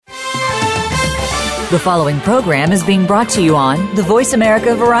The following program is being brought to you on the Voice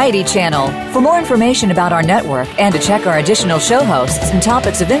America Variety Channel. For more information about our network and to check our additional show hosts and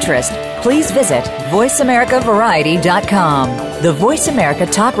topics of interest, please visit voiceamericavariety.com. The Voice America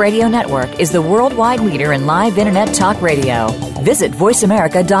Talk Radio Network is the worldwide leader in live Internet talk radio. Visit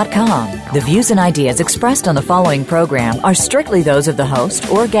voiceamerica.com. The views and ideas expressed on the following program are strictly those of the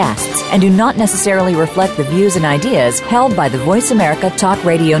host or guests and do not necessarily reflect the views and ideas held by the Voice America Talk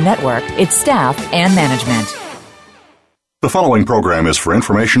Radio Network, its staff, and management. The following program is for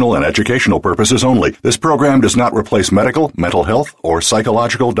informational and educational purposes only. This program does not replace medical, mental health, or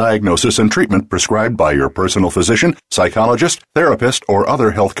psychological diagnosis and treatment prescribed by your personal physician, psychologist, therapist, or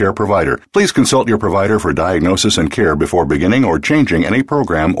other healthcare provider. Please consult your provider for diagnosis and care before beginning or changing any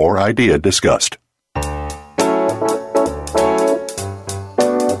program or idea discussed.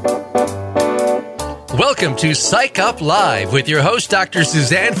 Welcome to Psych Up Live with your host, Dr.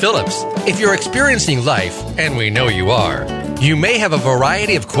 Suzanne Phillips. If you're experiencing life, and we know you are, you may have a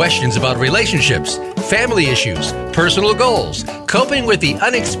variety of questions about relationships, family issues, personal goals, coping with the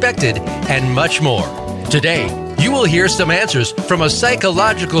unexpected, and much more. Today, you will hear some answers from a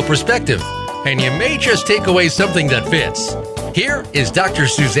psychological perspective, and you may just take away something that fits. Here is Dr.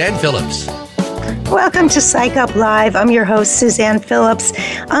 Suzanne Phillips. Welcome to Psych Up Live. I'm your host, Suzanne Phillips.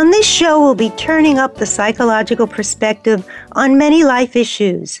 On this show, we'll be turning up the psychological perspective on many life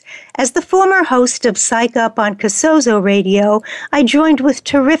issues. As the former host of Psych Up on Casozo Radio, I joined with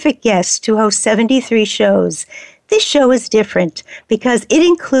terrific guests to host 73 shows. This show is different because it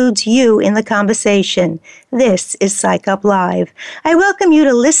includes you in the conversation. This is Psych Up Live. I welcome you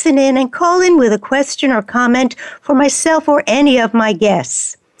to listen in and call in with a question or comment for myself or any of my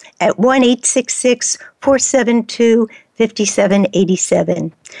guests at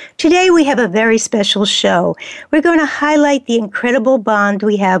 1-866-472-5787. Today we have a very special show. We're going to highlight the incredible bond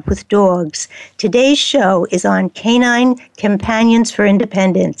we have with dogs. Today's show is on Canine Companions for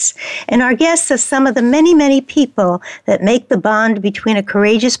Independence. And our guests are some of the many, many people that make the bond between a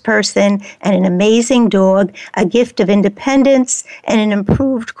courageous person and an amazing dog a gift of independence and an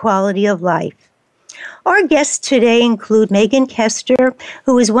improved quality of life. Our guests today include Megan Koester,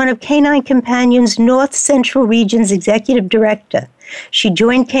 who is one of Canine Companions' North Central Region's Executive Director. She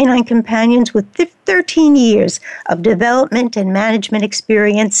joined Canine Companions with 13 years of development and management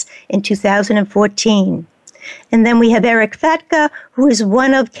experience in 2014. And then we have Eric Fatka, who is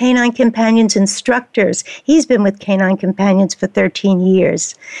one of Canine Companions' instructors. He's been with Canine Companions for 13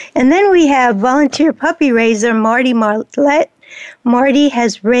 years. And then we have volunteer puppy raiser Marty Marlatt. Marty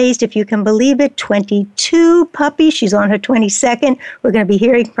has raised, if you can believe it, 22 puppies. She's on her 22nd. We're going to be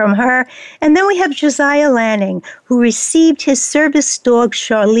hearing from her. And then we have Josiah Lanning, who received his service dog,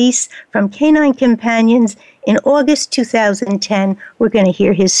 Charlice, from Canine Companions in August 2010. We're going to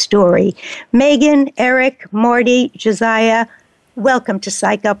hear his story. Megan, Eric, Marty, Josiah, welcome to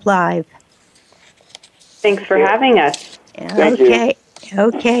Psych Up Live. Thanks for having us.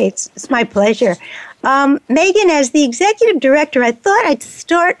 Okay, it's my pleasure. Megan, as the executive director, I thought I'd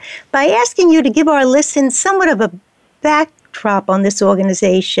start by asking you to give our listeners somewhat of a backdrop on this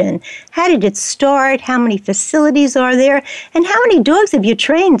organization. How did it start? How many facilities are there? And how many dogs have you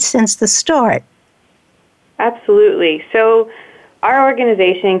trained since the start? Absolutely. So our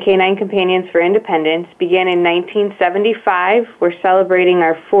organization, Canine Companions for Independence, began in 1975. We're celebrating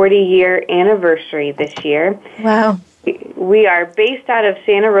our 40-year anniversary this year. Wow. We are based out of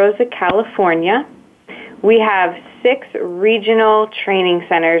Santa Rosa, California. We have 6 regional training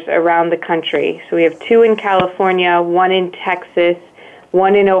centers around the country. So we have 2 in California, 1 in Texas,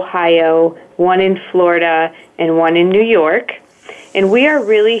 1 in Ohio, 1 in Florida, and 1 in New York. And we are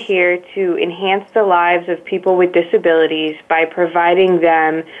really here to enhance the lives of people with disabilities by providing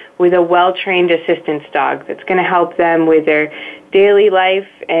them with a well-trained assistance dog that's going to help them with their daily life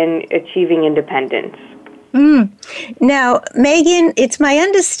and achieving independence. Now, Megan, it's my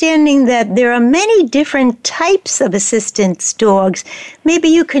understanding that there are many different types of assistance dogs. Maybe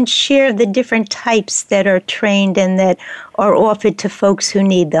you can share the different types that are trained and that are offered to folks who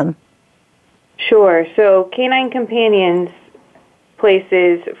need them. Sure. So Canine Companions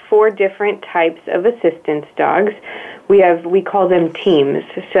places 4 different types of assistance dogs. We call them teams.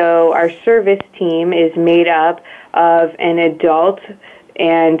 So our service team is made up of an adult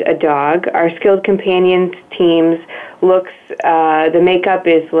and a dog. Our skilled companions teams the makeup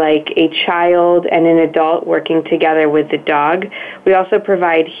is like a child and an adult working together with the dog. We also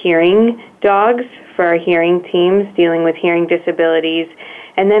provide hearing dogs for our hearing teams dealing with hearing disabilities.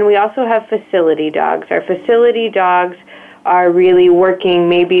 And then we also have facility dogs. Our facility dogs are really working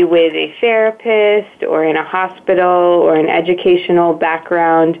maybe with a therapist or in a hospital or an educational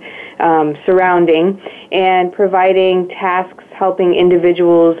background surrounding, and providing tasks helping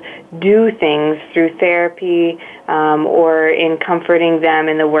individuals do things through therapy or in comforting them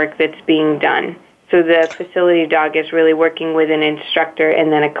in the work that's being done. So the facility dog is really working with an instructor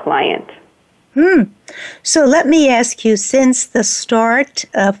and then a client. So let me ask you, since the start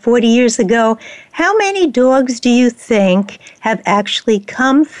 40 years ago, how many dogs do you think have actually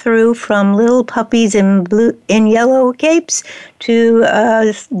come through from little puppies in yellow capes to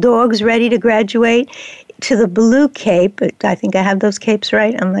dogs ready to graduate to the blue cape? I think I have those capes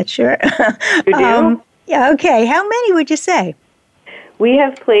right. I'm not sure. You do? Yeah, okay. How many would you say? We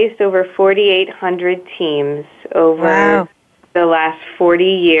have placed over 4,800 teams over the last 40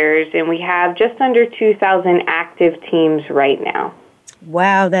 years, and we have just under 2,000 active teams right now.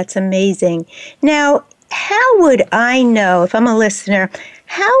 Wow, that's amazing. Now, how would I know, if I'm a listener,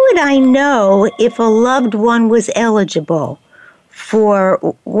 how would I know if a loved one was eligible for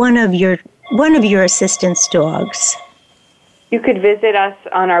one of your assistance dogs? You could visit us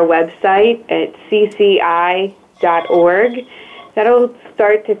on our website at cci.org. That'll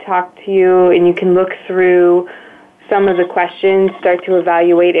start to talk to you, and you can look through some of the questions, start to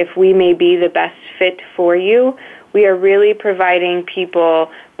evaluate if we may be the best fit for you. We are really providing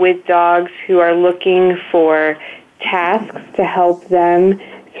people with dogs who are looking for tasks to help them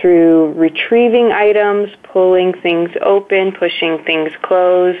through retrieving items, pulling things open, pushing things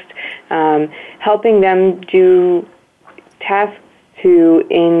closed, helping them do tasks to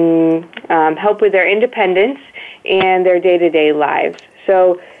help with their independence and their day-to-day lives.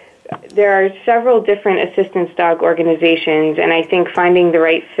 So there are several different assistance dog organizations, and I think finding the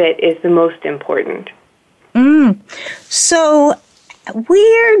right fit is the most important. So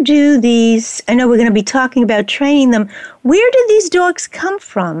where do these, I know we're going to be talking about training them, where do these dogs come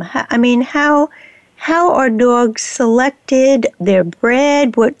from? I mean, how are dogs selected, they're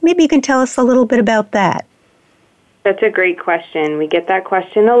bred? Maybe you can tell us a little bit about that. That's a great question. We get that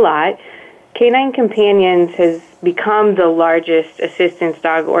question a lot. Canine Companions has become the largest assistance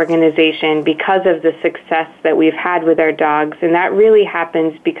dog organization because of the success that we've had with our dogs, and that really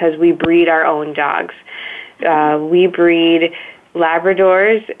happens because we breed our own dogs. We breed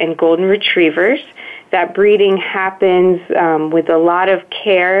Labradors and Golden Retrievers. That breeding happens with a lot of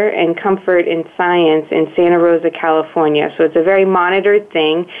care and comfort and science in Santa Rosa, California. So it's a very monitored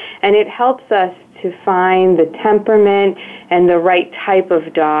thing, and it helps us to find the temperament and the right type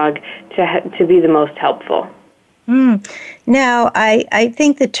of dog to be the most helpful. Now, I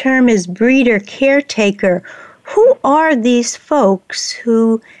think the term is breeder caretaker. Who are these folks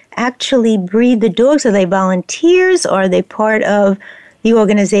who actually breed the dogs? Are they volunteers? Or are they part of the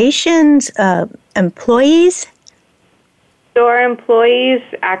organization's employees? So our employees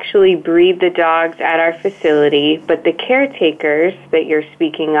actually breed the dogs at our facility, but the caretakers that you're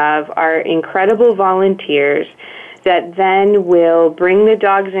speaking of are incredible volunteers that then will bring the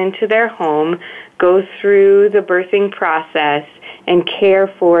dogs into their home, go through the birthing process, and care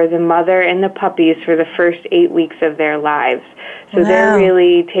for the mother and the puppies for the first 8 weeks of their lives. So they're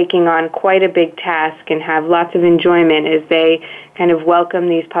really taking on quite a big task and have lots of enjoyment as they kind of welcome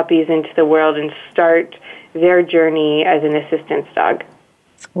these puppies into the world and start their journey as an assistance dog.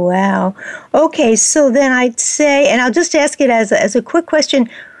 Wow. Okay, so then I'd say, and I'll just ask it as a quick question,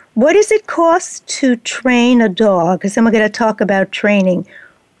 what does it cost to train a dog? Because then we're going to talk about training.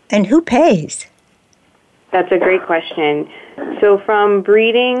 And who pays? That's a great question. So from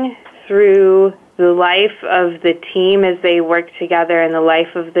breeding through the life of the team as they work together and the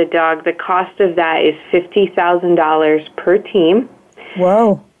life of the dog, the cost of that is $50,000 per team.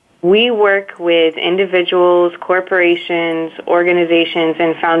 Whoa. We work with individuals, corporations, organizations,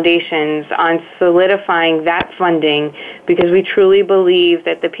 and foundations on solidifying that funding because we truly believe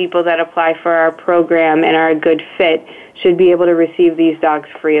that the people that apply for our program and are a good fit should be able to receive these dogs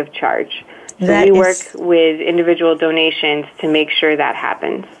free of charge. So we work with individual donations to make sure that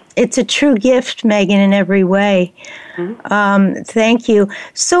happens. It's a true gift, Megan, in every way. Thank you.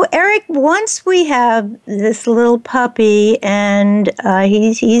 So, Eric, once we have this little puppy and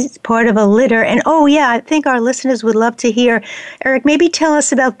he's part of a litter, and I think our listeners would love to hear, Eric, maybe tell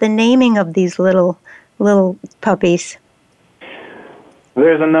us about the naming of these little puppies.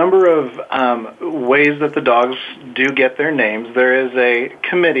 There's a number of ways that the dogs do get their names. There is a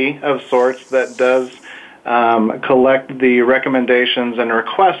committee of sorts that does collect the recommendations and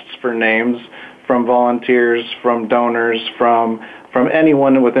requests for names from volunteers, from donors, from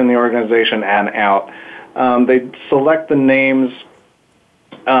anyone within the organization and out. They select the names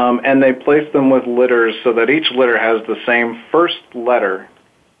And they place them with litters so that each litter has the same first letter.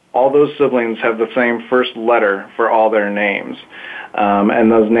 All those siblings have the same first letter for all their names.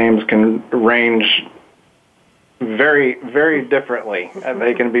 And those names can range very, very differently.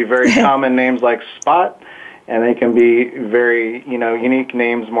 They can be very common names like Spot, and they can be very, unique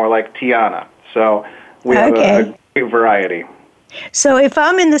names more like Tiana. So we have a great variety. So if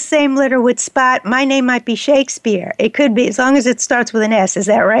I'm in the same litter with Spot, my name might be Shakespeare. It could be, as long as it starts with an S. Is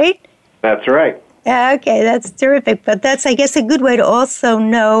that right? That's right. Okay, that's terrific. But that's, I guess, a good way to also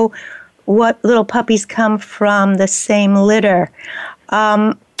know what little puppies come from the same litter.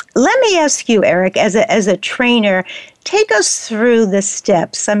 Let me ask you, Eric, as a trainer, take us through the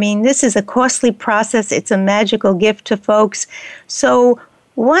steps. I mean, this is a costly process. It's a magical gift to folks. So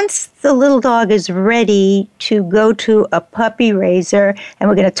once the little dog is ready to go to a puppy raiser, and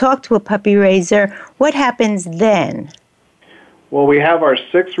we're going to talk to a puppy raiser, what happens then? Well, we have our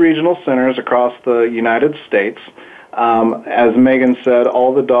 6 regional centers across the United States. As Megan said,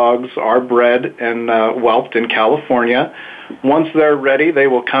 all the dogs are bred and whelped in California. Once they're ready, they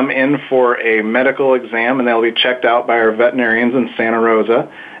will come in for a medical exam, and they'll be checked out by our veterinarians in Santa Rosa,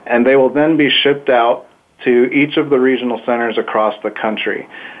 and they will then be shipped out to each of the regional centers across the country.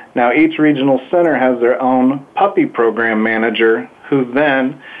 Now, each regional center has their own puppy program manager who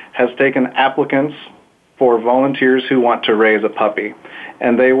then has taken applicants for volunteers who want to raise a puppy.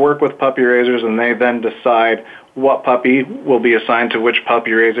 And they work with puppy raisers, and they then decide what puppy will be assigned to which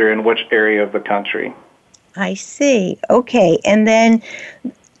puppy raiser in which area of the country. I see. Okay. And then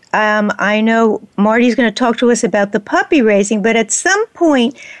I know Marty's going to talk to us about the puppy raising, but at some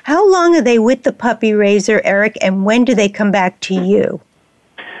point, how long are they with the puppy raiser, Eric, and when do they come back to you?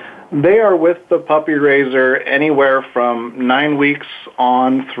 They are with the puppy raiser anywhere from 9 weeks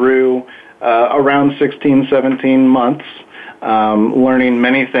on through around 16, 17 months, learning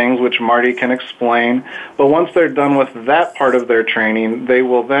many things, which Marty can explain. But once they're done with that part of their training, they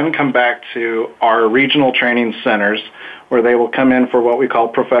will then come back to our regional training centers, where they will come in for what we call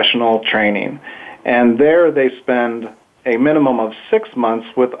professional training. And there they spend a minimum of 6 months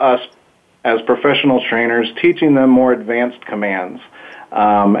with us as professional trainers, teaching them more advanced commands.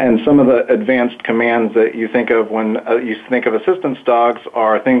 And some of the advanced commands that you think of when you think of assistance dogs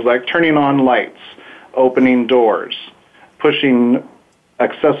are things like turning on lights, opening doors, pushing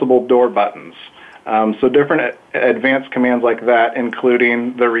accessible door buttons. So different advanced commands like that,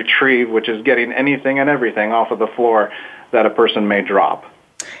 including the retrieve, which is getting anything and everything off of the floor that a person may drop.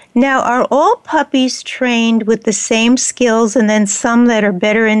 Now, are all puppies trained with the same skills, and then some that are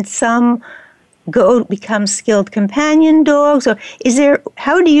better and some become skilled companion dogs? Or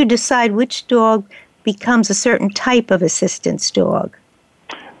how do you decide which dog becomes a certain type of assistance dog?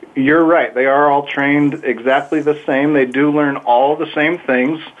 You're right. They are all trained exactly the same. They do learn all the same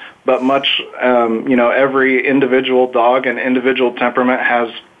things, but every individual dog and individual temperament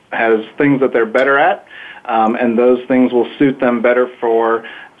has things that they're better at, and those things will suit them better for,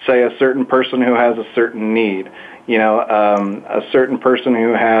 say, a certain person who has a certain need. A certain person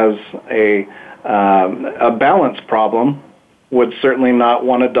who has a balance problem would certainly not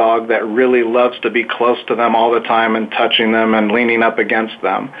want a dog that really loves to be close to them all the time and touching them and leaning up against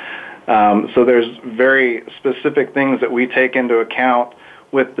them. So there's very specific things that we take into account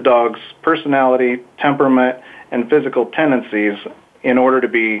with the dog's personality, temperament, and physical tendencies in order to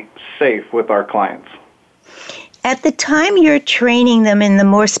be safe with our clients. At the time you're training them in the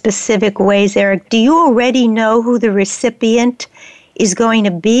more specific ways, Eric, do you already know who the recipient is going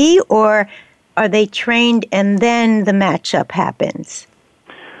to be, or are they trained and then the matchup happens?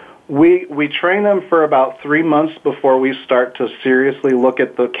 We train them for about 3 months before we start to seriously look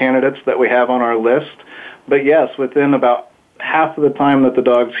at the candidates that we have on our list. But yes, within about half of the time that the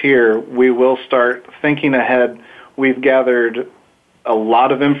dog's here, we will start thinking ahead. We've gathered a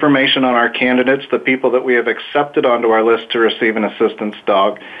lot of information on our candidates, the people that we have accepted onto our list to receive an assistance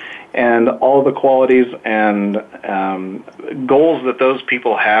dog, and all the qualities and goals that those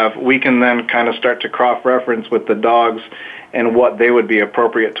people have. We can then kind of start to cross-reference with the dogs and what they would be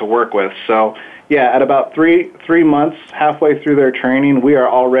appropriate to work with. So, yeah, at about three months, halfway through their training, we are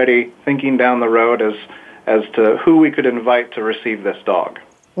already thinking down the road as to who we could invite to receive this dog.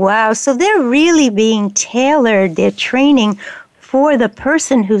 Wow, so they're really being tailored, their training, for the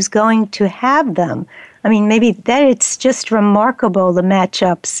person who's going to have them. I mean, maybe that it's just remarkable, the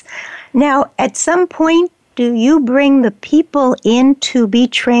matchups. Now, at some point, do you bring the people in to be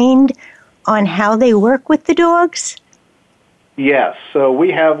trained on how they work with the dogs? Yes. So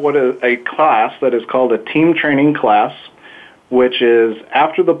we have what is a class that is called a team training class, which is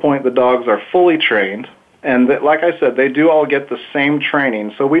after the point the dogs are fully trained, And like I said, they do all get the same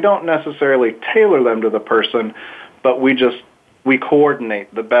training. So we don't necessarily tailor them to the person, but we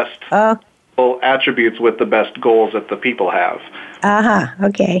coordinate the best attributes with the best goals that the people have.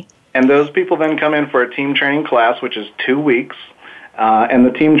 Okay. And those people then come in for a team training class, which is 2 weeks. And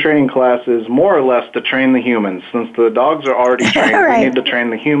the team training class is more or less to train the humans. Since the dogs are already trained, right. We need to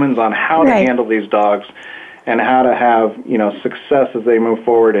train the humans on how to handle these dogs and how to have, success as they move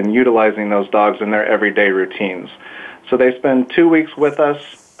forward in utilizing those dogs in their everyday routines. So they spend 2 weeks with us,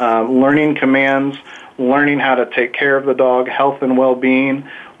 learning commands, learning how to take care of the dog, health and well-being,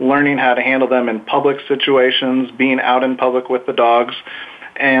 learning how to handle them in public situations, being out in public with the dogs.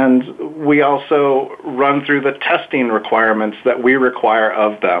 And we also run through the testing requirements that we require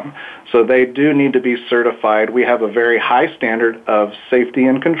of them. So they do need to be certified. We have a very high standard of safety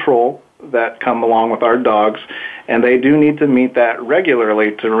and control that come along with our dogs, and they do need to meet that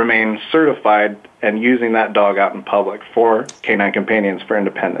regularly to remain certified and using that dog out in public for Canine Companions for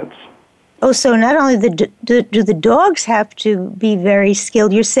Independence. Oh, so not only do the dogs have to be very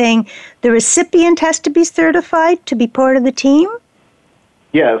skilled, you're saying the recipient has to be certified to be part of the team?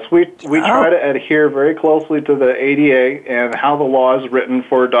 Yes, we try to adhere very closely to the ADA and how the law is written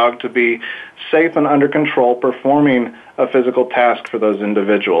for a dog to be safe and under control, performing a physical task for those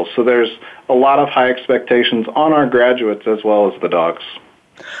individuals. So there's a lot of high expectations on our graduates as well as the dogs.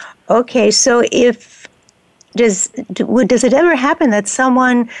 Okay, so does it ever happen that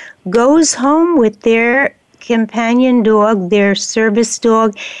someone goes home with their companion dog, their service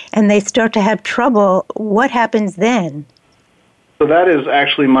dog, and they start to have trouble? What happens then? So that is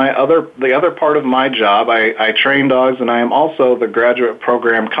actually the other part of my job. I train dogs, and I am also the graduate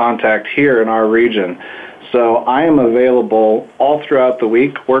program contact here in our region. So I am available all throughout the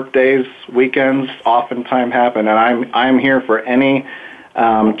week. Work days, weekends oftentimes happen, and I'm here for any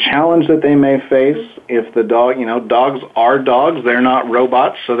challenge that they may face. If the dog, dogs are dogs. They're not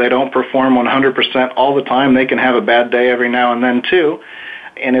robots, so they don't perform 100% all the time. They can have a bad day every now and then, too.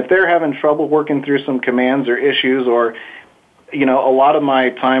 And if they're having trouble working through some commands or issues, or a lot of my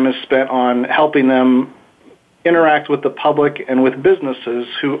time is spent on helping them interact with the public and with businesses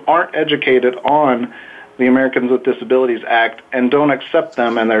who aren't educated on the Americans with Disabilities Act and don't accept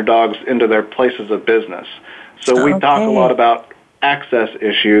them and their dogs into their places of business. So we talk a lot about access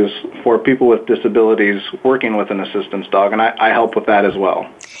issues for people with disabilities working with an assistance dog, and I help with that as well.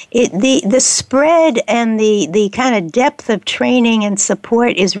 The spread and the kind of depth of training and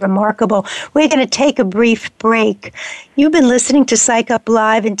support is remarkable. We're going to take a brief break. You've been listening to Psych Up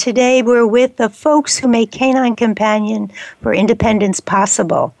Live, and today we're with the folks who make Canine Companion for Independence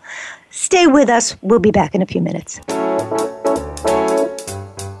possible. Stay with us. We'll be back in a few minutes.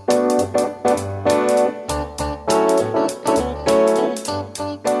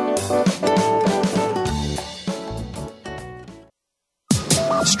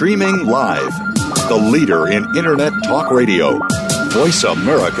 Streaming live, the leader in Internet talk radio,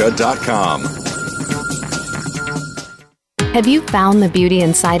 VoiceAmerica.com. Have you found the beauty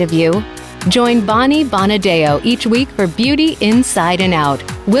inside of you? Join Bonnie Bonadeo each week for Beauty Inside and Out.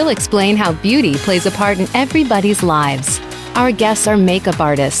 We'll explain how beauty plays a part in everybody's lives. Our guests are makeup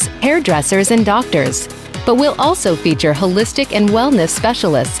artists, hairdressers, and doctors. But we'll also feature holistic and wellness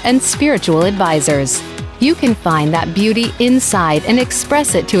specialists and spiritual advisors. You can find that beauty inside and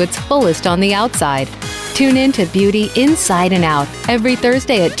express it to its fullest on the outside. Tune in to Beauty Inside and Out every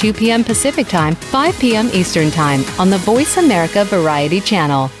Thursday at 2 p.m. Pacific Time, 5 p.m. Eastern Time on the Voice America Variety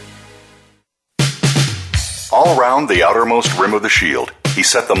Channel. All round the outermost rim of the shield, he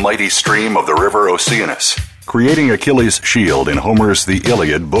set the mighty stream of the river Oceanus, creating Achilles' shield in Homer's The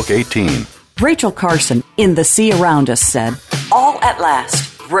Iliad, Book 18. Rachel Carson, in The Sea Around Us, said, "All at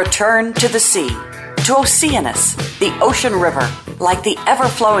last, return to the sea. To Oceanus, the ocean river, like the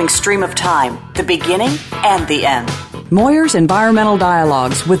ever-flowing stream of time, the beginning and the end." Moyer's Environmental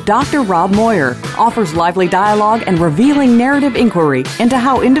Dialogues with Dr. Rob Moyer offers lively dialogue and revealing narrative inquiry into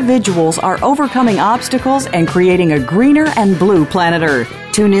how individuals are overcoming obstacles and creating a greener and blue planet Earth.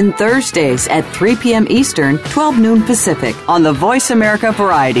 Tune in Thursdays at 3 p.m. Eastern, 12 noon Pacific on the Voice America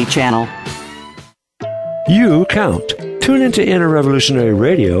Variety Channel. You count. Tune into Inner Revolutionary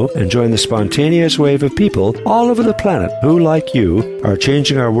Radio and join the spontaneous wave of people all over the planet who, like you, are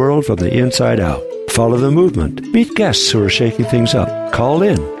changing our world from the inside out. Follow the movement. Meet guests who are shaking things up. Call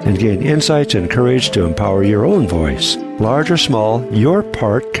in and gain insights and courage to empower your own voice. Large or small, your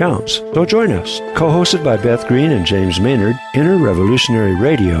part counts. So join us. Co-hosted by Beth Green and James Maynard, Inner Revolutionary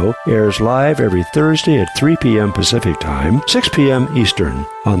Radio airs live every Thursday at 3 p.m. Pacific Time, 6 p.m. Eastern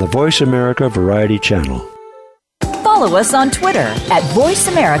on the Voice America Variety Channel. follow us on Twitter at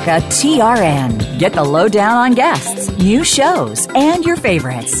VoiceAmericaTRN. Get the lowdown on guests, new shows, and your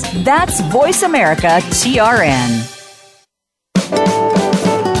favorites. That's VoiceAmericaTRN.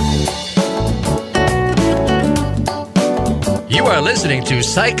 You are listening to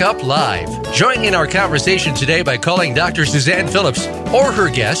Psych Up Live. Join in our conversation today by calling Dr. Suzanne Phillips or her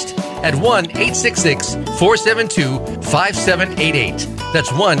guest at 1-866-472-5788. That's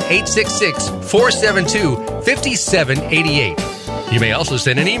 1-866-472-5788. You may also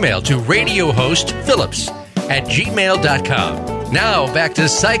send an email to radiohostphillips@gmail.com. Now back to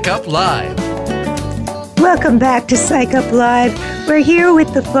Psych Up Live. Welcome back to Psych Up Live. We're here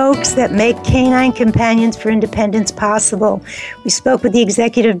with the folks that make Canine Companions for Independence possible. We spoke with the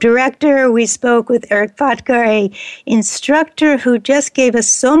Executive Director. We spoke with Eric Fotka, a instructor who just gave us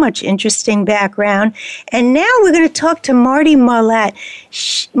so much interesting background. And now we're going to talk to Marty Marlatt.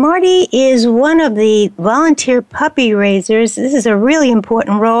 Marty is one of the volunteer puppy raisers. This is a really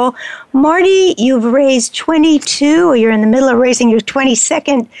important role. Marty, you've raised 22, or you're in the middle of raising your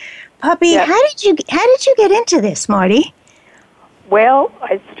 22nd puppy. Yes. How did you get into this, Marty? Well,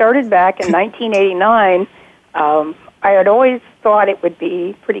 I started back in 1989. I had always thought it would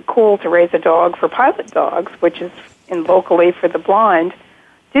be pretty cool to raise a dog for pilot dogs, which is locally for the blind.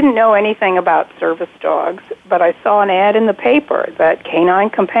 Didn't know anything about service dogs, but I saw an ad in the paper that Canine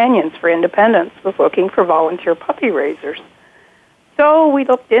Companions for Independence was looking for volunteer puppy raisers. So we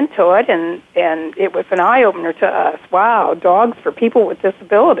looked into it, and it was an eye-opener to us. Wow, dogs for people with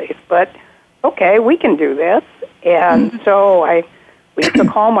disabilities. But, okay, we can do this. And so we took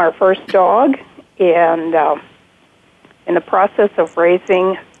home our first dog, and in the process of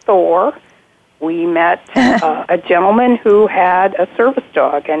raising Thor, we met a gentleman who had a service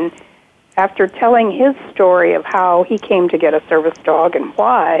dog. And after telling his story of how he came to get a service dog and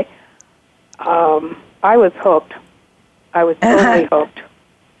why, I was hooked. I was totally hooked.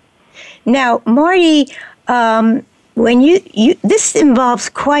 Now, Marty, when you this involves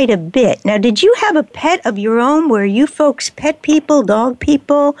quite a bit. Now, did you have a pet of your own? Were you folks pet people, dog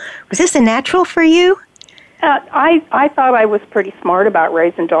people? Was this a natural for you? I thought I was pretty smart about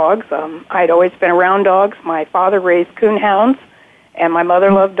raising dogs. I'd always been around dogs. My father raised coonhounds, and my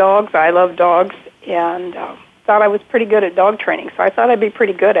mother loved dogs. I loved dogs, and thought I was pretty good at dog training. So I thought I'd be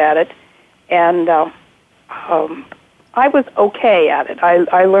pretty good at it, and I was okay at it.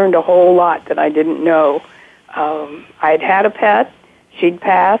 I learned a whole lot that I didn't know. I'd had a pet. She'd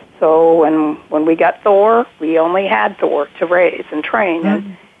passed, so when we got Thor, we only had Thor to raise and train.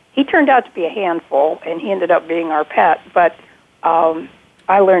 And he turned out to be a handful, and he ended up being our pet. But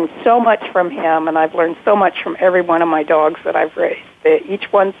I learned so much from him, and I've learned so much from every one of my dogs that I've raised.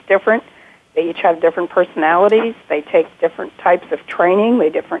 Each one's different. They each have different personalities. They take different types of training.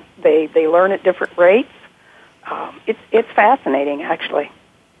 They learn at different rates. It's fascinating, actually.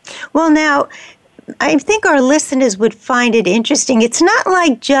 Well, now, I think our listeners would find it interesting. It's not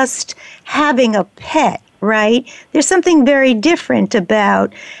like just having a pet, right? There's something very different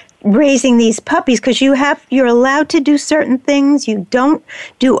about raising these puppies because you're allowed to do certain things. You don't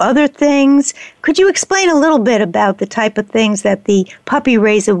do other things. Could you explain a little bit about the type of things that the puppy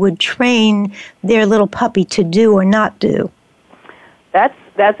raiser would train their little puppy to do or not do?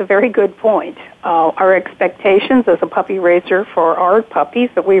 That's a very good point. Our expectations as a puppy raiser for our puppies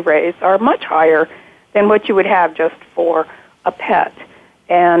that we raise are much higher than what you would have just for a pet.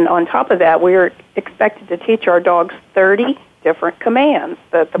 And on top of that, we are expected to teach our dogs 30 different commands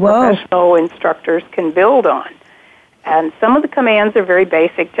that the professional instructors can build on. And some of the commands are very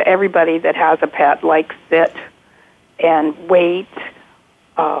basic to everybody that has a pet, like sit and wait,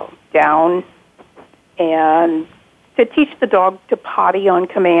 down, and to teach the dog to potty on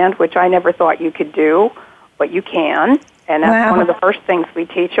command, which I never thought you could do, but you can, and that's one of the first things we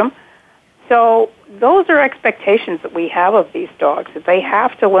teach them. So those are expectations that we have of these dogs, that they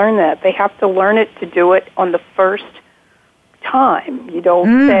have to learn that. They have to learn it to do it on the first time. You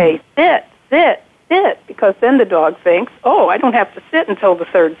don't say, sit, sit, sit, because then the dog thinks, oh, I don't have to sit until the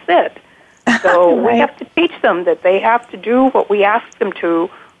third sit. So we have to teach them that they have to do what we ask them to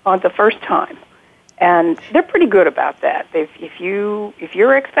on the first time. And they're pretty good about that. If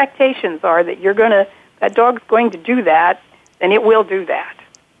your expectations are that that dog's going to do that, then it will do that.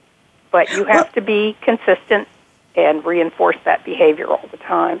 But you have to be consistent and reinforce that behavior all the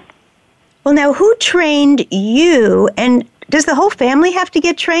time. Well, now, who trained you? And does the whole family have to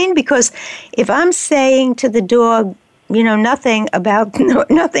get trained? Because if I'm saying to the dog, nothing about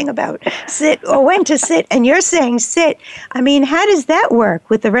sit or when to sit, and you're saying sit, I mean, how does that work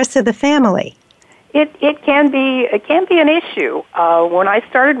with the rest of the family? It can be an issue. When I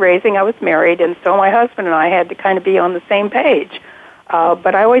started raising, I was married, and so my husband and I had to kind of be on the same page.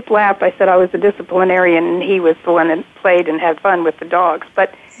 But I always laughed. I said I was a disciplinarian, and he was the one that played and had fun with the dogs.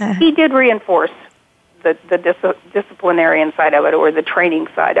 But he did reinforce the disciplinarian side of it, or the training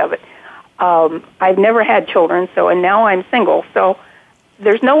side of it. I've never had children, and now I'm single. So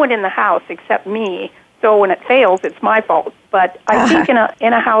there's no one in the house except me. So when it fails, it's my fault. But I think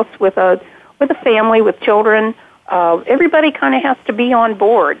in a house with a family with children, everybody kind of has to be on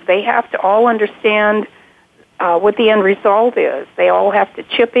board. They have to all understand what the end result is. They all have to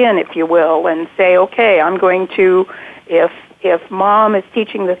chip in, if you will, and say, okay, I'm going to, if mom is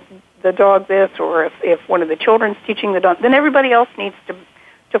teaching the dog this, or if one of the children's teaching the dog, then everybody else needs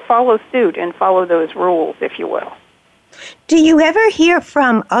to follow suit and follow those rules, if you will. Do you ever hear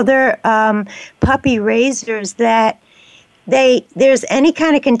from other puppy raisers that there's any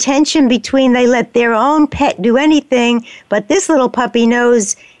kind of contention between they let their own pet do anything, but this little puppy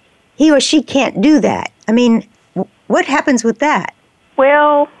knows he or she can't do that? I mean, what happens with that?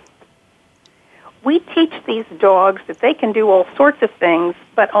 Well, we teach these dogs that they can do all sorts of things,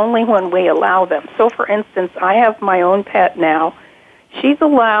 but only when we allow them. So, for instance, I have my own pet now. She's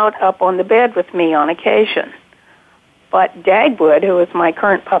allowed up on the bed with me on occasion. But Dagwood, who is my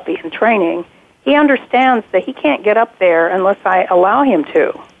current puppy in training, he understands that he can't get up there unless I allow him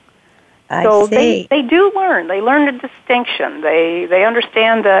to. So they do learn. They learn the distinction. They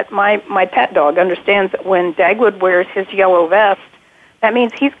understand that my pet dog understands that when Dagwood wears his yellow vest, that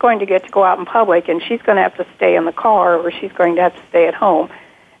means he's going to get to go out in public, and she's going to have to stay in the car, or she's going to have to stay at home.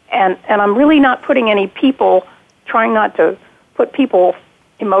 And I'm really not putting trying not to put people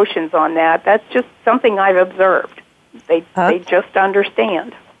emotions on that. That's just something I've observed. They just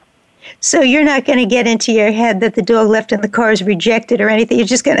understand. So you're not going to get into your head that the dog left in the car is rejected or anything. You're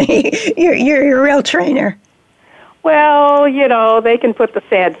just going to, you're a real trainer. Well, they can put the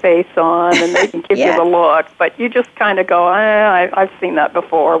sad face on and they can give you the look, but you just kind of go, I've seen that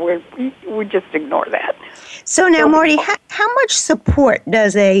before. We just ignore that. So now, Marty, how much support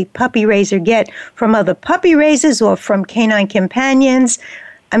does a puppy raiser get from other puppy raisers or from Canine Companions?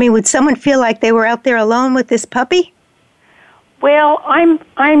 I mean, would someone feel like they were out there alone with this puppy? Well,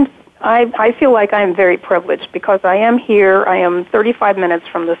 I feel like I'm very privileged because I am here. I am 35 minutes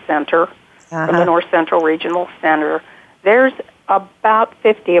from the center, from the North Central Regional Center. There's about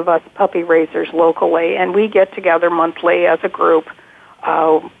 50 of us puppy raisers locally, and we get together monthly as a group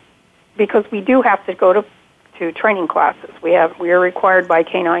because we do have to go to training classes. We are required by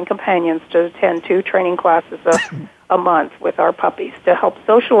Canine Companions to attend 2 training classes a month with our puppies to help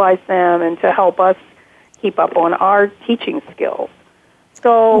socialize them and to help us keep up on our teaching skills.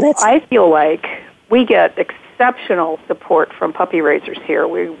 So I feel like we get exceptional support from puppy raisers here.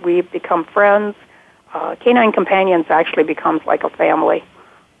 We've become friends. Canine Companions actually becomes like a family.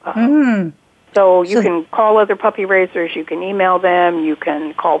 So you can call other puppy raisers, you can email them, you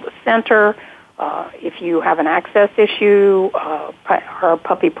can call the center. If you have an access issue, our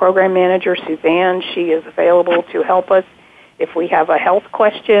puppy program manager, Suzanne, she is available to help us. If we have a health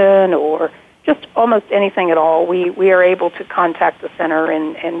question or just almost anything at all, we are able to contact the center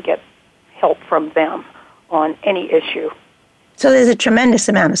and get help from them on any issue. So there's a tremendous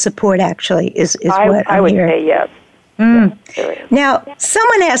amount of support, actually, is what I'm hearing. I would say yes. Yes, there is. Now,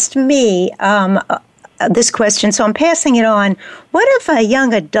 someone asked me this question, so I'm passing it on. What if a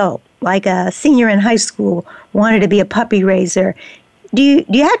young adult, like a senior in high school, wanted to be a puppy raiser? Do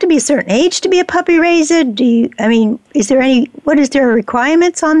you have to be a certain age to be a puppy raiser? Is there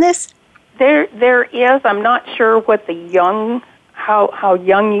requirements on this? There is. I'm not sure what how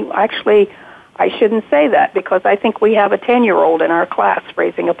young you actually. I shouldn't say that because I think we have a 10-year-old in our class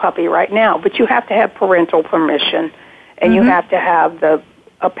raising a puppy right now. But you have to have parental permission, and you have to have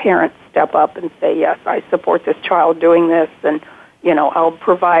a parent step up and say, yes, I support this child doing this, and I'll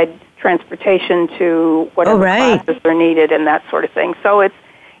provide transportation to whatever classes are needed and that sort of thing. So it's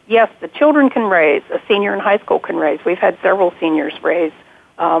yes, the children can raise. A senior in high school can raise. We've had several seniors raise.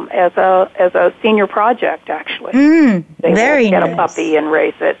 As a senior project, actually. Very get nice. A puppy and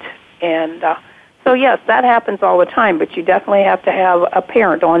raise it. And so, yes, that happens all the time, but you definitely have to have a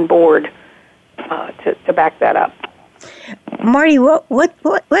parent on board to back that up. Marty, what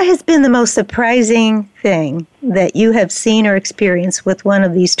has been the most surprising thing that you have seen or experienced with one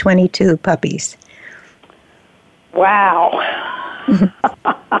of these 22 puppies? Wow.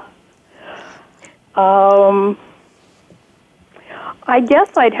 I guess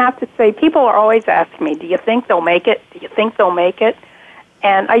I'd have to say people are always asking me, do you think they'll make it? Do you think they'll make it?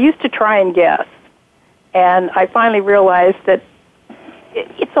 And I used to try and guess. And I finally realized that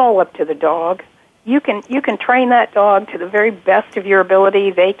it's all up to the dog. you can train that dog to the very best of your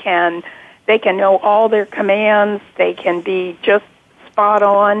ability. They can know all their commands. They can be just spot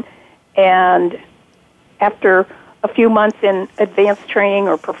on. And after a few months in advanced training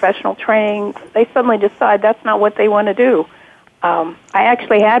or professional training, they suddenly decide that's not what they want to do. I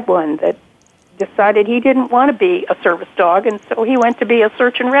actually had one that decided he didn't want to be a service dog, and so he went to be a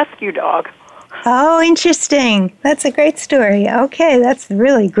search and rescue dog. Oh, interesting. That's a great story. Okay, that's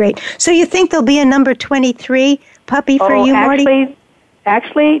really great. So you think there'll be a number 23 puppy for you, Marty?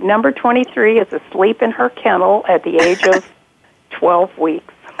 Actually, number 23 is asleep in her kennel at the age of 12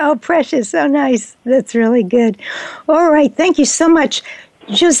 weeks. Oh, precious. So nice. That's really good. All right. Thank you so much.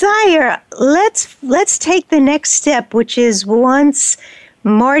 Josiah, let's take the next step, which is once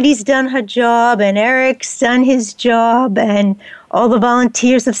Marty's done her job and Eric's done his job and all the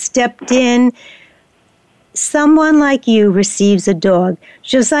volunteers have stepped in, someone like you receives a dog.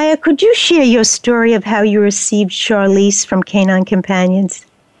 Josiah, could you share your story of how you received Charlice from Canine Companions?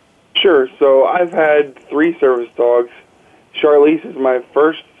 Sure. So I've had 3 service dogs. Charlice is my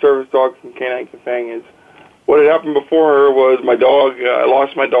first service dog from Canine Companions. What had happened before her was I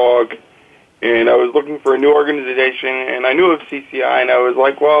lost my dog, and I was looking for a new organization, and I knew of CCI, and I was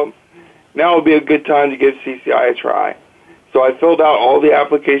like, well, now would be a good time to give CCI a try. So I filled out all the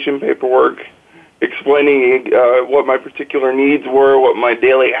application paperwork, explaining what my particular needs were, what my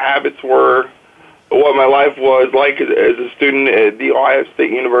daily habits were, what my life was like as a student at The Ohio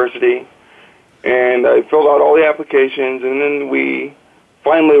State University. And I filled out all the applications, and then we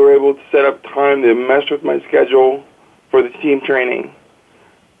finally were able to set up time to mesh with my schedule for the team training.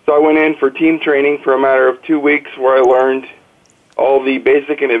 So I went in for team training for a matter of 2 weeks where I learned all the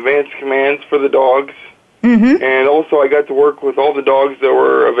basic and advanced commands for the dogs. Mm-hmm. And also I got to work with all the dogs that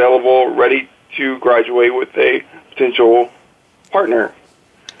were available, ready to graduate with a potential partner.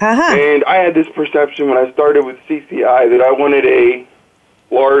 Uh-huh. And I had this perception when I started with CCI that I wanted a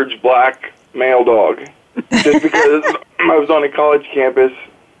large black male dog. Just because I was on a college campus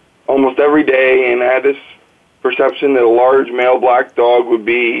almost every day, and I had this perception that a large male black dog would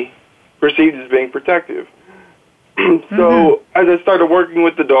be perceived as being protective. So as I started working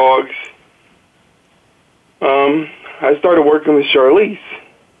with the dogs, I started working with Charlice,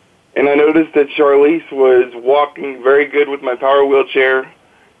 and I noticed that Charlice was walking very good with my power wheelchair.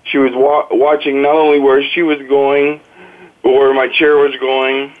 She was watching not only where she was going, but where my chair was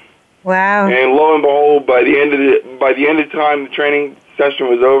going. Wow! And lo and behold, by the end of time, the training session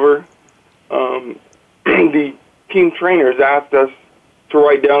was over. The team trainers asked us to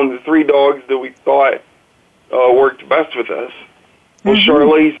write down the 3 dogs that we thought worked best with us. Well,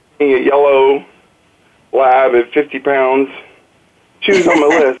 Charlice, a yellow lab at 50 pounds, she was on my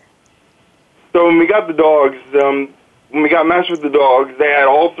list. So when we got the dogs, when we got matched with the dogs, they had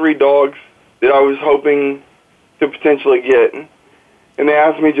all 3 dogs that I was hoping to potentially get. And they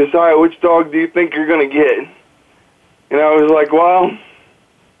asked me, Josiah, which dog do you think you're going to get? And I was like, well,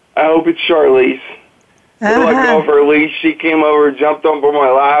 I hope it's Charlice. I let go of her leash. She came over, jumped up on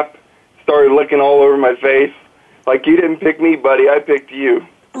my lap, started licking all over my face. Like, you didn't pick me, buddy. I picked you.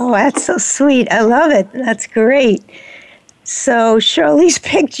 Oh, that's so sweet. I love it. That's great. So Charlice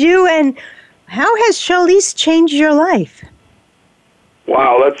picked you, and how has Charlice changed your life?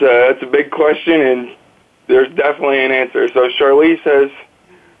 Wow, that's a big question, and there's definitely an answer. So Charlice has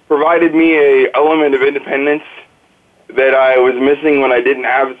provided me an element of independence that I was missing when I didn't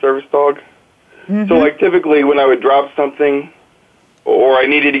have a service dog. Mm-hmm. So, like, typically when I would drop something or I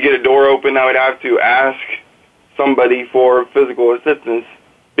needed to get a door open, I would have to ask somebody for physical assistance,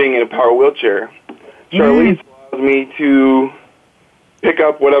 being in a power wheelchair. Charlice allows me to pick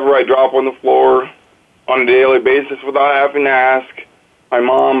up whatever I drop on the floor on a daily basis without having to ask my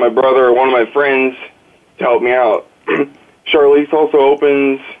mom, my brother, or one of my friends to help me out. Charlice also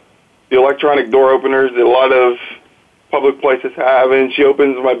opens the electronic door openers that a lot of public places have, and she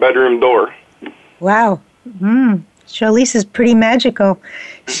opens my bedroom door. Wow. Charlice is pretty magical.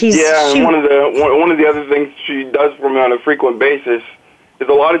 One of the other things she does for me on a frequent basis is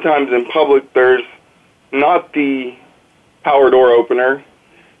a lot of times in public there's not the power door opener,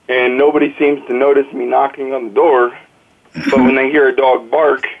 and nobody seems to notice me knocking on the door. But when they hear a dog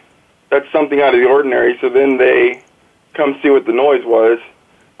bark, that's something out of the ordinary, so then they come see what the noise was.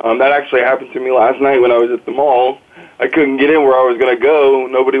 That actually happened to me last night when I was at the mall. I couldn't get in where I was going to go.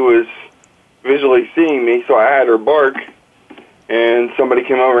 Nobody was visually seeing me, so I had her bark, and somebody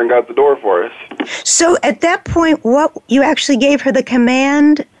came over and got the door for us. So at that point, you actually gave her the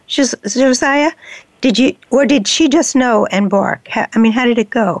command, Josiah? Did she just know and bark? How did it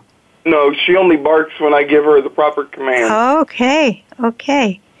go? No, she only barks when I give her the proper command. Okay.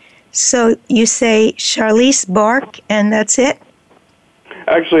 So you say Charlice bark, and that's it?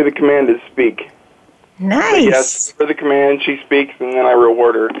 Actually, the command is speak. Nice. But yes, for the command, she speaks, and then I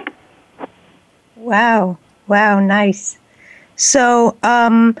reward her. Wow, nice. So,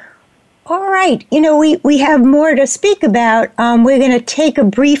 all right. We have more to speak about. We're going to take a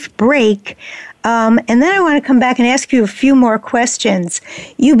brief break, and then I want to come back and ask you a few more questions.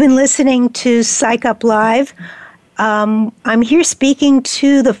 You've been listening to Psych Up Live. I'm here speaking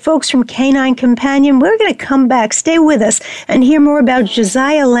to the folks from Canine Companion. We're going to come back, stay with us, and hear more about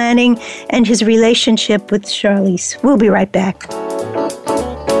Josiah Lanning and his relationship with Charlice. We'll be right back.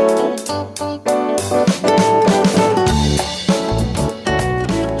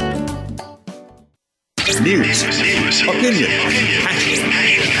 News, opinion,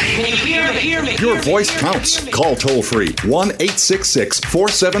 your voice counts. Call toll-free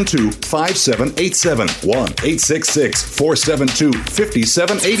 1-866-472-5787.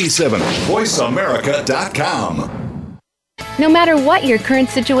 1-866-472-5787. VoiceAmerica.com. No matter what your current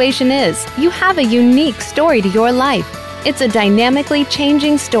situation is, you have a unique story to your life. It's a dynamically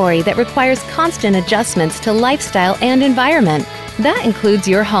changing story that requires constant adjustments to lifestyle and environment. That includes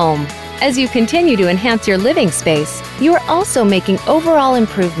your home. As you continue to enhance your living space, you are also making overall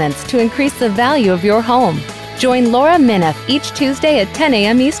improvements to increase the value of your home. Join Laura Minoff each Tuesday at 10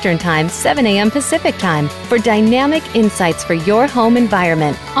 a.m. Eastern Time, 7 a.m. Pacific Time for dynamic insights for your home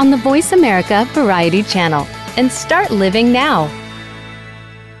environment on the Voice America Variety Channel. And start living now.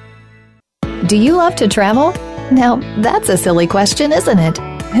 Do you love to travel? Now, that's a silly question, isn't it?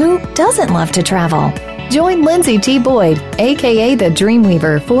 Who doesn't love to travel? Join Lindsay T. Boyd, a.k.a. the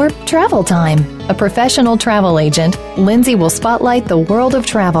Dreamweaver, for Travel Time. A professional travel agent, Lindsay will spotlight the world of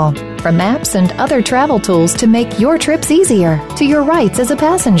travel, from maps and other travel tools to make your trips easier, to your rights as a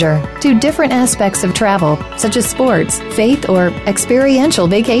passenger, to different aspects of travel, such as sports, faith, or experiential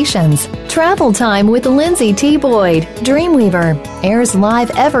vacations. Travel Time with Lindsay T. Boyd, Dreamweaver, airs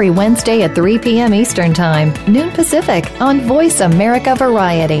live every Wednesday at 3 p.m. Eastern Time, noon Pacific, on Voice America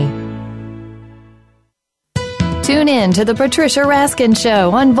Variety. Tune in to The Patricia Raskin Show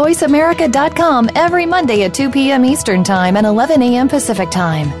on VoiceAmerica.com every Monday at 2 p.m. Eastern Time and 11 a.m. Pacific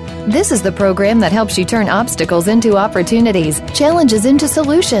Time. This is the program that helps you turn obstacles into opportunities, challenges into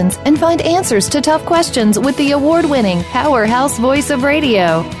solutions, and find answers to tough questions with the award-winning powerhouse voice of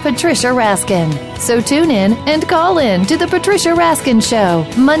radio, Patricia Raskin. So tune in and call in to The Patricia Raskin Show,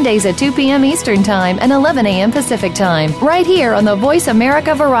 Mondays at 2 p.m. Eastern Time and 11 a.m. Pacific Time, right here on the Voice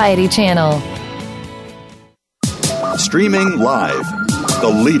America Variety Channel. Streaming live, the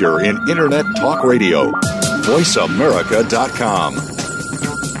leader in Internet talk radio, VoiceAmerica.com.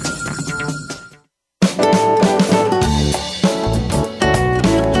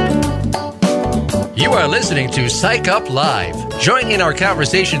 You are listening to Psych Up Live. Join in our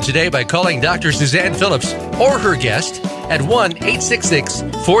conversation today by calling Dr. Suzanne Phillips or her guest at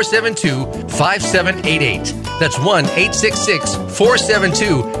 1-866-472-5788. That's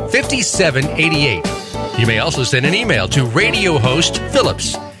 1-866-472-5788. You may also send an email to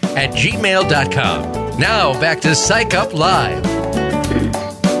radiohostphillips@gmail.com. Now, back to Psych Up Live.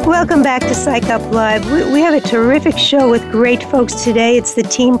 Welcome back to Psych Up Live. We have a terrific show with great folks today. It's the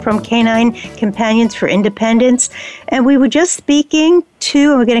team from Canine Companions for Independence. And we were just speaking to,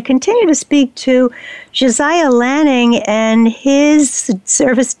 and we're going to continue to speak to, Josiah Lanning and his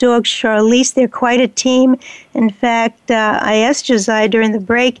service dog, Charlice. They're quite a team. In fact, I asked Josiah during the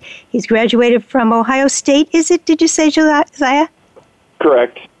break, he's graduated from Ohio State. Did you say, Josiah?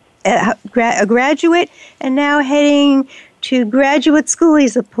 Correct. A graduate, and now heading to graduate school.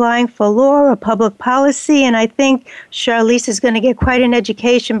 He's applying for law or public policy, and I think Charlice is going to get quite an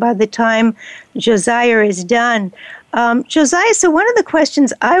education by the time Josiah is done. Josiah, so one of the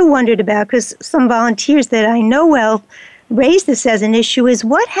questions I wondered about, because some volunteers that I know well raised this as an issue, is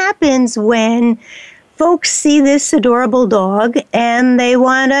what happens when folks see this adorable dog and they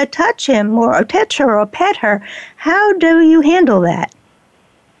want to touch him or touch her or pet her? How do you handle that?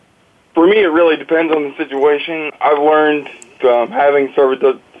 For me, it really depends on the situation. I've learned having service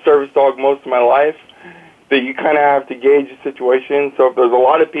dog most of my life that you kind of have to gauge the situation. So if there's a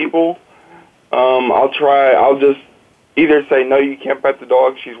lot of people, I'll just either say, no, you can't pet the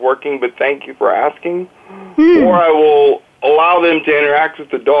dog, she's working, but thank you for asking. Or I will allow them to interact with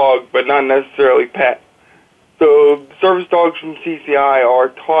the dog, but not necessarily pet. So service dogs from CCI are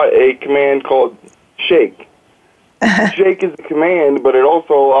taught a command called shake. Shake is a command, but it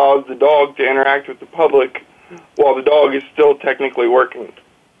also allows the dog to interact with the public while the dog is still technically working.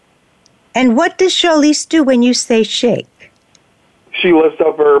 And what does Charlice do when you say shake? She lifts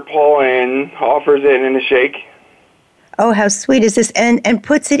up her paw and offers it in a shake. Oh, how sweet is this? And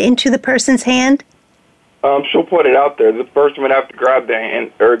puts it into the person's hand? She'll put it out there. The person would have to grab the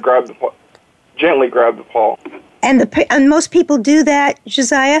hand, or gently grab the paw. And most people do that,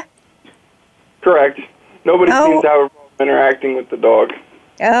 Josiah? Correct. Nobody seems to have a problem interacting with the dog.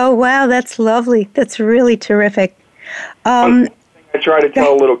 Oh, wow, that's lovely. That's really terrific. One thing I try to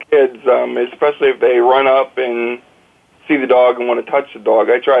tell little kids, especially if they run up and see the dog and want to touch the dog,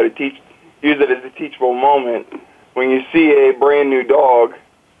 I try to use it as a teachable moment. When you see a brand new dog,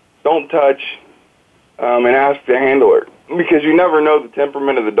 don't touch and ask the handler, because you never know the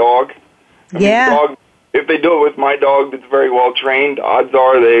temperament of the dog. I mean, the dog, if they do it with my dog that's very well trained, odds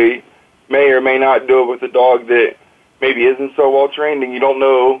are they may or may not do it with a dog that maybe isn't so well trained, and you don't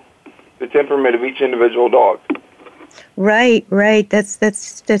know the temperament of each individual dog. Right.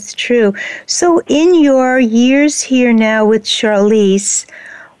 That's true. So in your years here now with Charlice,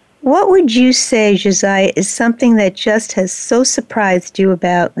 what would you say, Josiah, is something that just has so surprised you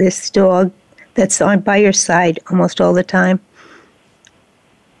about this dog that's on by your side almost all the time?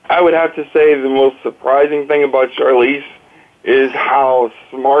 I would have to say the most surprising thing about Charlice is how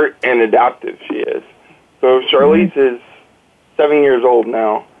smart and adaptive she is. So Charlice is 7 years old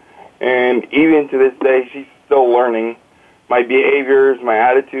now, and even to this day, she's still learning my behaviors, my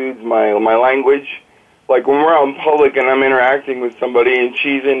attitudes, my language. Like when we're out in public and I'm interacting with somebody and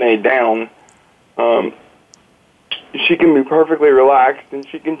she's in a down, she can be perfectly relaxed, and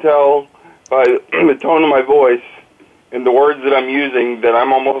she can tell by the tone of my voice and the words that I'm using that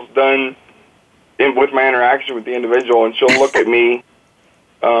I'm almost done with my interaction with the individual, and she'll look at me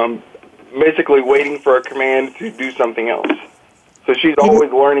basically waiting for a command to do something else. So she's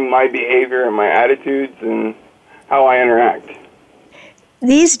always learning my behavior and my attitudes and how I interact.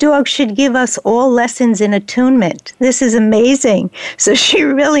 These dogs should give us all lessons in attunement. This is amazing. So she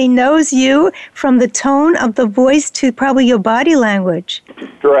really knows you from the tone of the voice to probably your body language.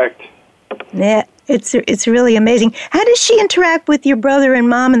 Correct. Yeah, it's really amazing. How does she interact with your brother and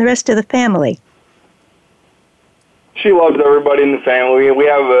mom and the rest of the family? She loves everybody in the family. We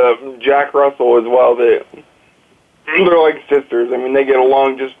have a Jack Russell as well. They're like sisters. I mean, they get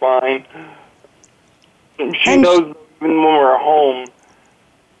along just fine. She knows even when we're at home,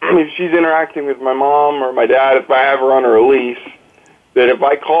 if she's interacting with my mom or my dad, if I have her on a release, that if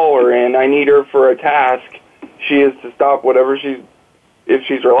I call her and I need her for a task, she is to stop whatever if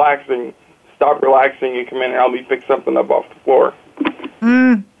she's relaxing, stop relaxing and come in and help me pick something up off the floor.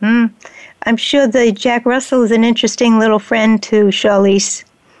 I'm sure the Jack Russell is an interesting little friend to Charlice.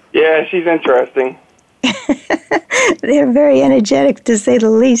 Yeah, she's interesting. They're very energetic, to say the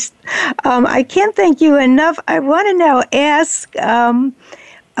least. I can't thank you enough. I want to now ask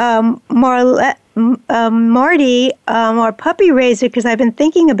Marty, our puppy raiser, because I've been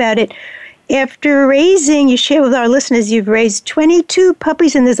thinking about it. After raising, you share with our listeners, you've raised 22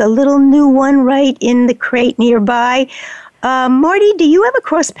 puppies, and there's a little new one right in the crate nearby. Marty, do you ever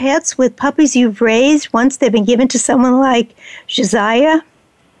cross paths with puppies you've raised once they've been given to someone like Josiah?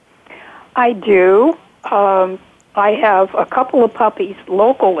 I do. I have a couple of puppies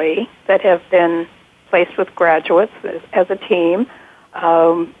locally that have been placed with graduates as a team.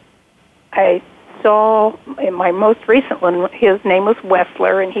 I saw in my most recent one, his name was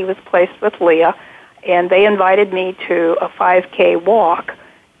Wessler, and he was placed with Leah, and they invited me to a 5K walk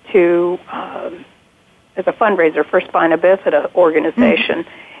to as a fundraiser for Spina Bifida organization.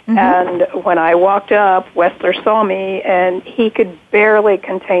 Mm-hmm. And when I walked up, Wessler saw me, and he could barely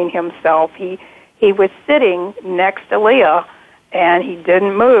contain himself. He was sitting next to Leah, and he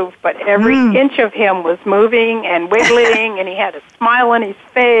didn't move, but every inch of him was moving and wiggling, and he had a smile on his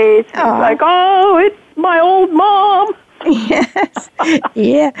face. He was like, oh, it's my old mom. Yes.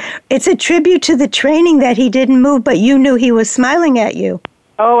 Yeah. It's a tribute to the training that he didn't move, but you knew he was smiling at you.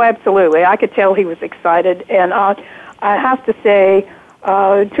 Oh, absolutely. I could tell he was excited. And I have to say, 2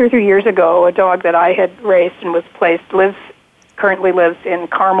 or 3 years ago, a dog that I had raised and was placed currently lives in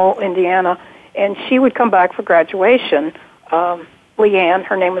Carmel, Indiana, and she would come back for graduation. Leanne,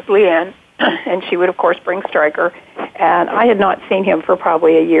 her name was Leanne, and she would, of course, bring Stryker. And I had not seen him for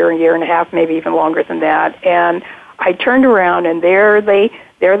probably a year and a half, maybe even longer than that. And I turned around, and there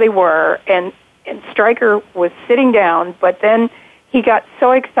they were, and Stryker was sitting down, but then he got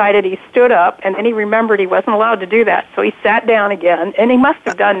so excited he stood up, and then he remembered he wasn't allowed to do that, so he sat down again, and he must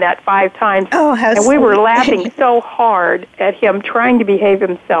have done that 5 times. Oh, how and we were laughing so hard at him trying to behave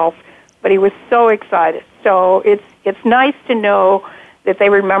himself, but he was so excited. So it's nice to know that they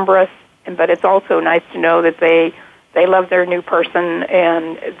remember us, but it's also nice to know that they love their new person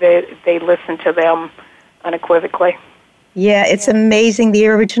and they listen to them unequivocally. Yeah, it's amazing, the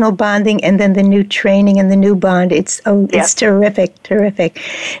original bonding and then the new training and the new bond. It's terrific, terrific.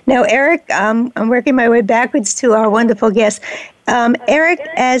 Now, Eric, I'm working my way backwards to our wonderful guest. Eric,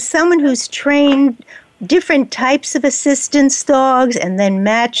 as someone who's trained different types of assistance dogs and then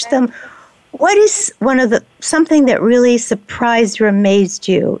matched them, what is something that really surprised or amazed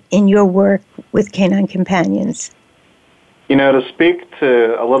you in your work with Canine Companions? You know, to speak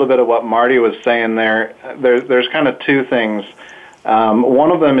to a little bit of what Marty was saying there's kind of two things.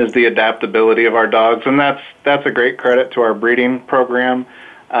 One of them is the adaptability of our dogs, and that's a great credit to our breeding program.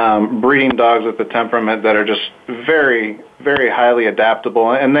 Breeding dogs with the temperament that are just very, very highly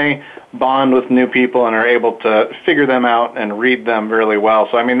adaptable, and they bond with new people and are able to figure them out and read them really well.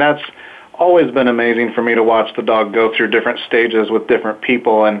 So, I mean, that's always been amazing for me to watch the dog go through different stages with different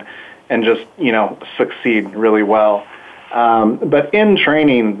people and just, succeed really well. But in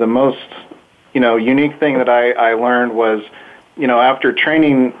training, the most, unique thing that I learned was, after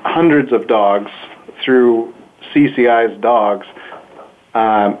training hundreds of dogs through CCI's dogs,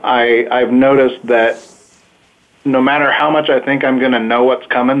 I've noticed that no matter how much I think I'm going to know what's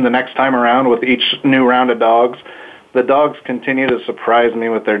coming the next time around with each new round of dogs, the dogs continue to surprise me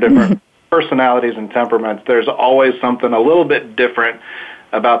with their different personalities and temperaments. There's always something a little bit different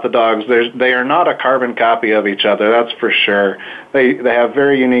about the dogs. They are not a carbon copy of each other, that's for sure. They have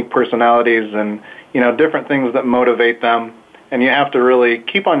very unique personalities and, different things that motivate them. And you have to really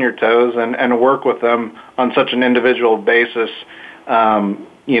keep on your toes and work with them on such an individual basis.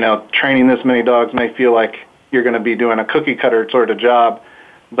 Training this many dogs may feel like you're going to be doing a cookie cutter sort of job,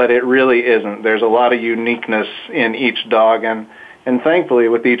 but it really isn't. There's a lot of uniqueness in each dog, and thankfully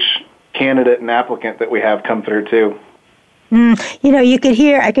with each candidate and applicant that we have come through too.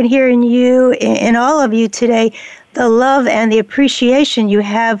 I could hear in you, in all of you today, the love and the appreciation you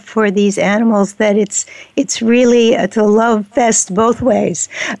have for these animals, that it's really a love fest both ways.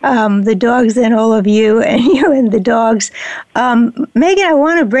 The dogs and all of you, and you and the dogs. Megan, I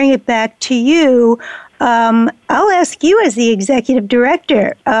want to bring it back to you. I'll ask you as the executive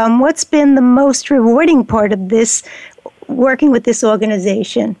director, what's been the most rewarding part of this, working with this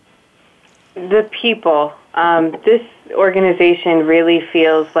organization? The people. This organization really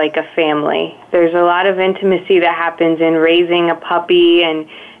feels like a family. There's a lot of intimacy that happens in raising a puppy and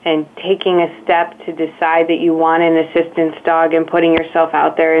taking a step to decide that you want an assistance dog and putting yourself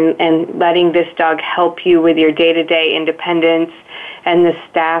out there and letting this dog help you with your day-to-day independence and the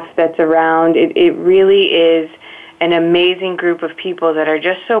staff that's around. It really is an amazing group of people that are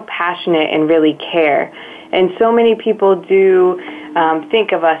just so passionate and really care. And so many people do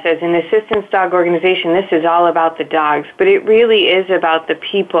think of us as an assistance dog organization. This is all about the dogs, but it really is about the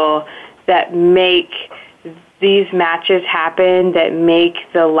people that make these matches happen, that make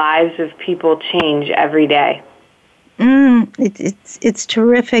the lives of people change every day. It's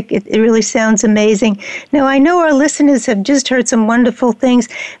terrific. It really sounds amazing. Now, I know our listeners have just heard some wonderful things.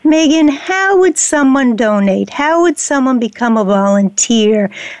 Megan, how would someone donate? How would someone become a volunteer?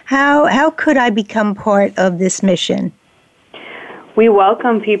 How could I become part of this mission? We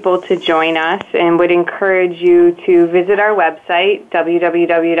welcome people to join us and would encourage you to visit our website, www.cci.org,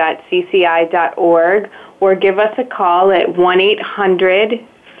 or give us a call at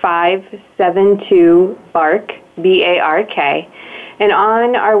 1-800-572-BARK, B-A-R-K. And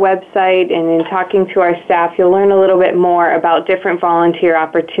on our website and in talking to our staff, you'll learn a little bit more about different volunteer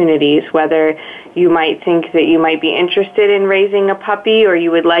opportunities, whether you might think that you might be interested in raising a puppy or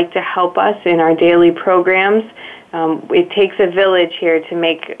you would like to help us in our daily programs. It takes a village here to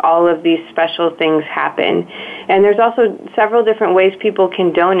make all of these special things happen. And there's also several different ways people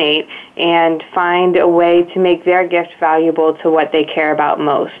can donate and find a way to make their gift valuable to what they care about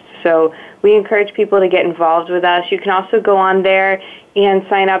most. So we encourage people to get involved with us. You can also go on there and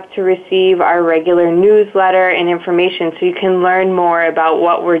sign up to receive our regular newsletter and information so you can learn more about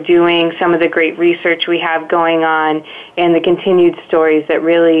what we're doing, some of the great research we have going on, and the continued stories that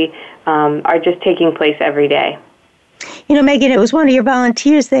really are just taking place every day. Megan, it was one of your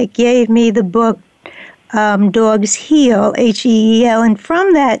volunteers that gave me the book, Dogs Heal, H-E-E-L, and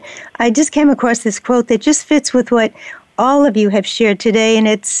from that, I just came across this quote that just fits with what all of you have shared today, and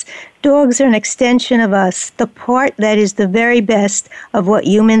it's, dogs are an extension of us, the part that is the very best of what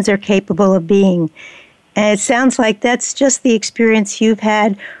humans are capable of being. And it sounds like that's just the experience you've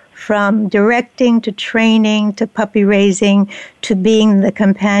had from directing to training to puppy raising to being the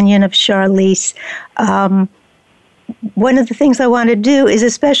companion of Charlice. One of the things I want to do is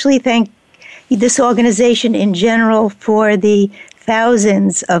especially thank this organization in general for the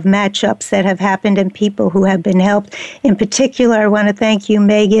thousands of matchups that have happened and people who have been helped. In particular, I want to thank you,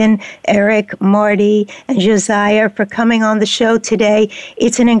 Megan, Eric, Marty, and Josiah for coming on the show today.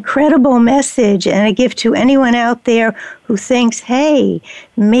 It's an incredible message and a gift to anyone out there who thinks, hey,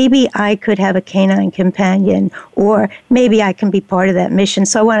 maybe I could have a canine companion, or maybe I can be part of that mission.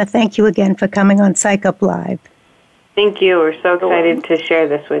 So I want to thank you again for coming on Psych Up Live. Thank you. We're so excited to share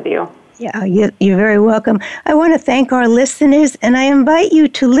this with you. Yeah, you're very welcome. I want to thank our listeners, and I invite you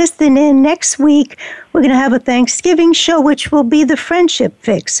to listen in next week. We're going to have a Thanksgiving show, which will be the Friendship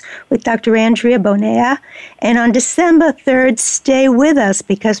Fix with Dr. Andrea Bonea. And on December 3rd, stay with us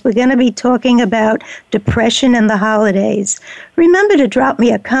because we're going to be talking about depression and the holidays. Remember to drop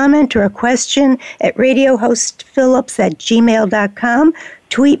me a comment or a question at radiohostphillips@gmail.com.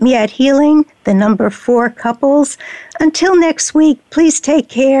 Tweet me at healing4couples. Until next week, please take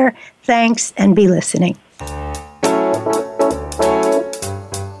care. Thanks, and be listening.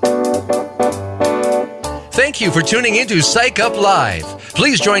 Thank you for tuning in to Psych Up Live.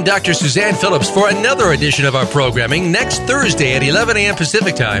 Please join Dr. Suzanne Phillips for another edition of our programming next Thursday at 11 a.m.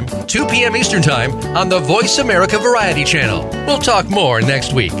 Pacific Time, 2 p.m. Eastern Time on the Voice America Variety Channel. We'll talk more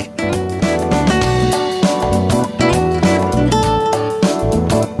next week.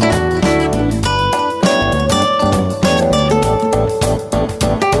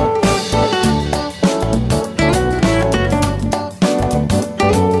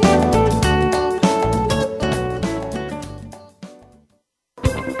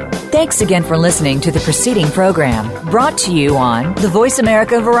 Thanks again for listening to the preceding program brought to you on the Voice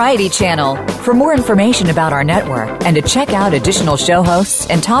America Variety Channel. For more information about our network and to check out additional show hosts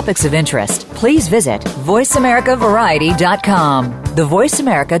and topics of interest, please visit voiceamericavariety.com. The Voice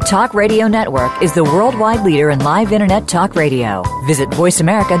America Talk Radio Network is the worldwide leader in live Internet talk radio. Visit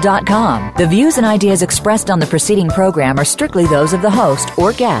voiceamerica.com. The views and ideas expressed on the preceding program are strictly those of the host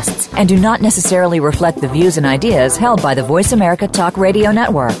or guests and do not necessarily reflect the views and ideas held by the Voice America Talk Radio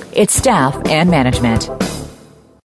Network, its staff, and management.